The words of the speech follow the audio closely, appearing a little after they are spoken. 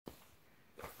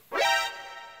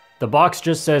The box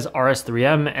just says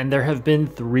RS3M, and there have been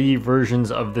 3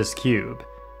 versions of this cube,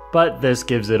 but this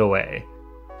gives it away.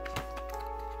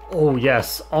 Oh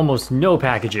yes, almost no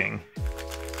packaging.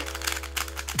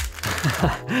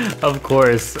 Of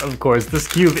course, this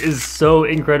cube is so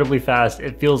incredibly fast,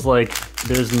 it feels like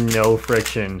there's no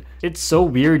friction. It's so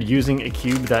weird using a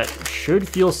cube that should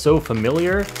feel so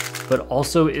familiar, but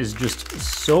also is just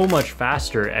so much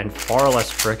faster and far less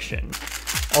friction.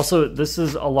 Also, this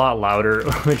is a lot louder,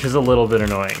 which is a little bit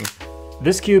annoying.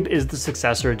 This cube is the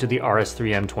successor to the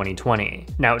RS3M 2020.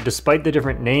 Now, despite the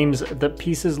different names, the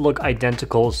pieces look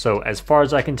identical, so as far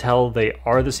as I can tell, they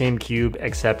are the same cube,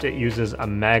 except it uses a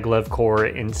MagLev core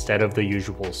instead of the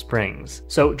usual springs.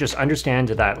 So just understand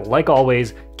that, like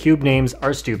always, cube names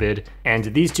are stupid,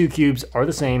 and these 2 cubes are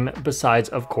the same, besides,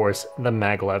 of course, the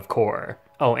MagLev core.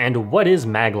 Oh, and what is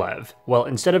MagLev? Well,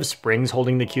 instead of springs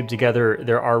holding the cube together,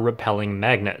 there are repelling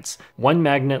magnets. One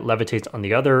magnet levitates on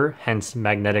the other, hence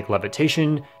magnetic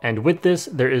levitation, and with this,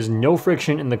 there is no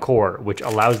friction in the core, which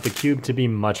allows the cube to be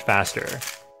much faster.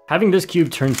 Having this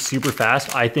cube turn super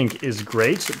fast I think is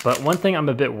great, but one thing I'm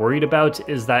a bit worried about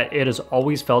is that it has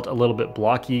always felt a little bit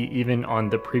blocky even on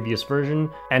the previous version,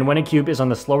 and when a cube is on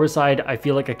the slower side I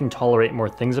feel like I can tolerate more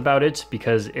things about it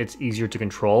because it's easier to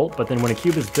control, but then when a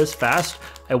cube is this fast,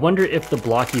 I wonder if the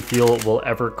blocky feel will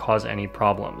ever cause any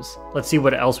problems. Let's see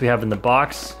what else we have in the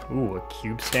box. Ooh, a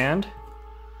cube stand.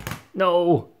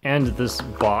 No! And this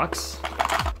box.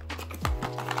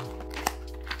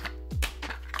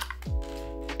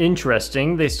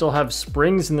 Interesting, they still have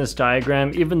springs in this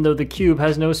diagram even though the cube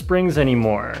has no springs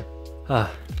anymore.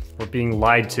 We're being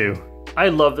lied to. I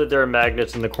love that there are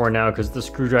magnets in the core now because the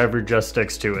screwdriver just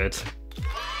sticks to it.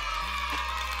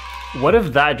 What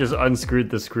if that just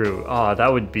unscrewed the screw?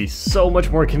 That would be so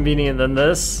much more convenient than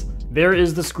this. There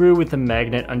is the screw with the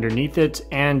magnet underneath it,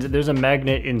 and there's a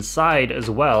magnet inside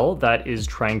as well that is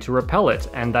trying to repel it,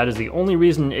 and that is the only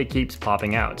reason it keeps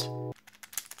popping out.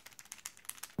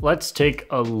 Let's take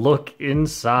a look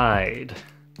inside.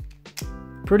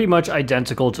 Pretty much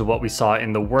identical to what we saw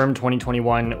in the Worm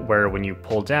 2021, where when you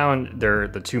pull down, they're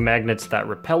the 2 magnets that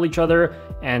repel each other,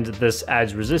 and this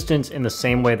adds resistance in the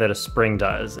same way that a spring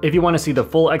does. If you want to see the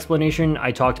full explanation,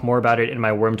 I talked more about it in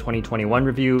my Worm 2021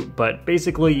 review, but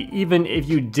basically, even if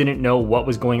you didn't know what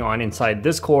was going on inside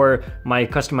this core, my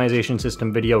customization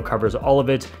system video covers all of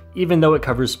it. Even though it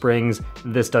covers springs,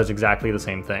 this does exactly the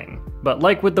same thing. But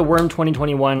like with the Worm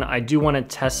 2021, I do want to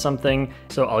test something,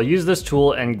 so I'll use this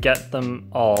tool and get them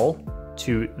all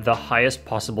to the highest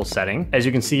possible setting. As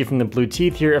you can see from the blue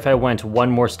teeth here, if I went one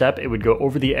more step, it would go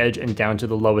over the edge and down to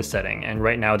the lowest setting, and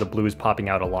right now the blue is popping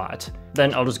out a lot.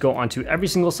 Then I'll just go onto every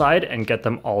single side and get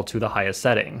them all to the highest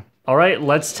setting. All right,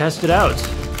 let's test it out.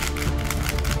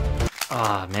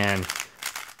 Man.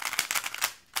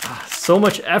 So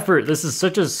much effort. This is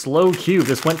such a slow cube.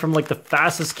 This went from like the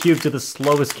fastest cube to the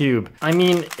slowest cube. I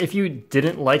mean, if you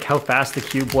didn't like how fast the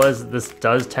cube was, this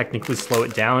does technically slow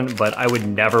it down, but I would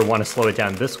never want to slow it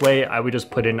down this way. I would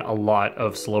just put in a lot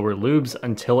of slower lubes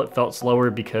until it felt slower,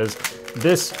 because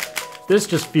this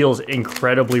just feels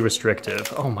incredibly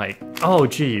restrictive. Oh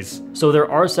geez. So there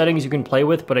are settings you can play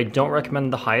with, but I don't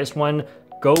recommend the highest one.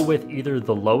 Go with either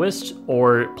the lowest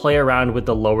or play around with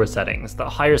the lower settings. The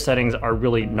higher settings are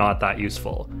really not that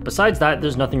useful. Besides that,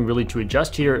 there's nothing really to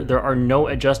adjust here. There are no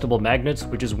adjustable magnets,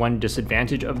 which is one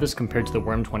disadvantage of this compared to the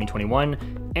Worm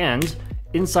 2021. And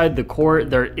inside the core,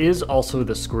 there is also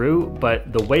the screw,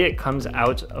 but the way it comes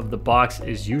out of the box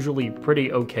is usually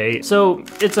pretty okay. So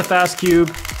it's a fast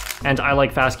cube, and I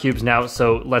like fast cubes now,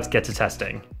 so let's get to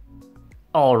testing.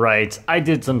 All right, I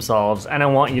did some solves, and I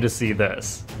want you to see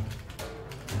this.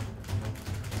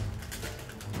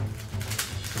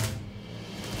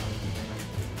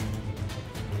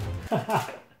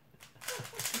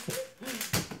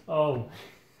 Oh.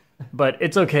 But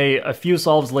it's okay, a few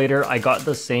solves later I got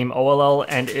the same OLL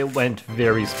and it went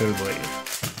very smoothly.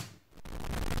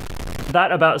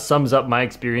 That about sums up my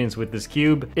experience with this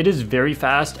cube. It is very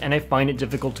fast and I find it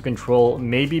difficult to control,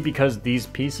 maybe because these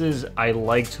pieces I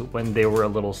liked when they were a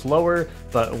little slower,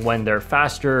 but when they're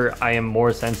faster, I am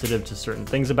more sensitive to certain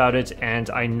things about it and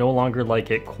I no longer like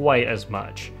it quite as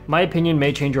much. My opinion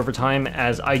may change over time,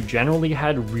 as I generally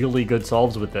had really good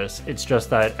solves with this. It's just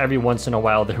that every once in a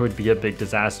while there would be a big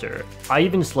disaster. I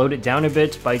even slowed it down a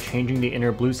bit by changing the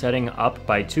inner blue setting up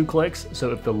by 2 clicks,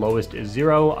 so if the lowest is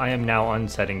 0, I am now on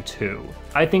setting 2.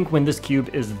 I think when this cube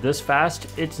is this fast,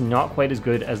 it's not quite as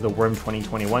good as the Worm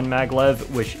 2021 MagLev,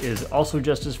 which is also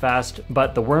just as fast,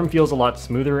 but the Worm feels a lot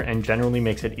smoother and generally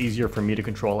makes it easier for me to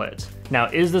control it. Now,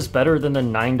 is this better than the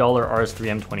 $9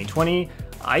 RS3M 2020?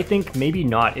 I think maybe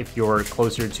not if you're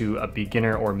closer to a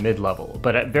beginner or mid-level,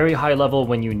 but at very high level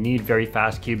when you need very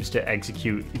fast cubes to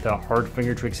execute the hard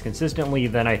finger tricks consistently,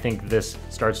 then I think this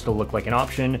starts to look like an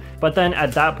option. But then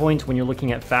at that point, when you're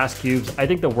looking at fast cubes, I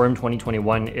think the Worm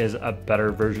 2021 is a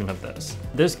better version of this.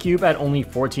 This cube at only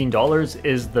 $14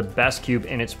 is the best cube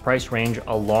in its price range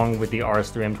along with the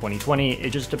RS3M 2020. It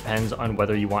just depends on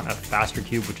whether you want a faster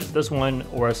cube, which is this one,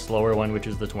 or a slower one, which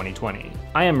is the 2020.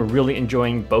 I am really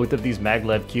enjoying both of these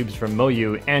MagLev cubes from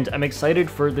MoYu, and I'm excited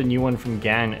for the new one from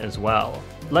GAN as well.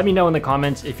 Let me know in the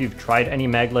comments if you've tried any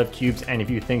MagLev cubes and if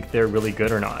you think they're really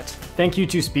good or not. Thank you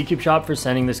to SpeedCube Shop for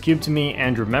sending this cube to me,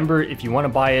 and remember, if you want to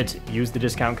buy it, use the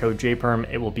discount code JPerm,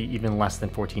 it will be even less than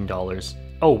 $14.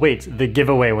 Oh wait, the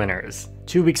giveaway winners.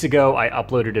 2 weeks ago, I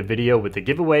uploaded a video with the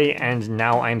giveaway, and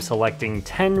now I'm selecting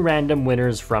 10 random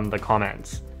winners from the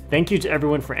comments. Thank you to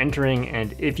everyone for entering,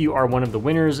 and if you are one of the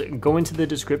winners, go into the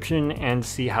description and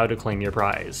see how to claim your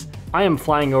prize. I am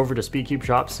flying over to SpeedCube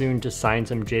Shop soon to sign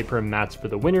some JPerm mats for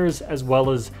the winners, as well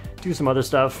as do some other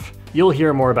stuff. You'll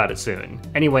hear more about it soon.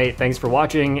 Anyway, thanks for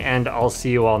watching, and I'll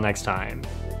see you all next time.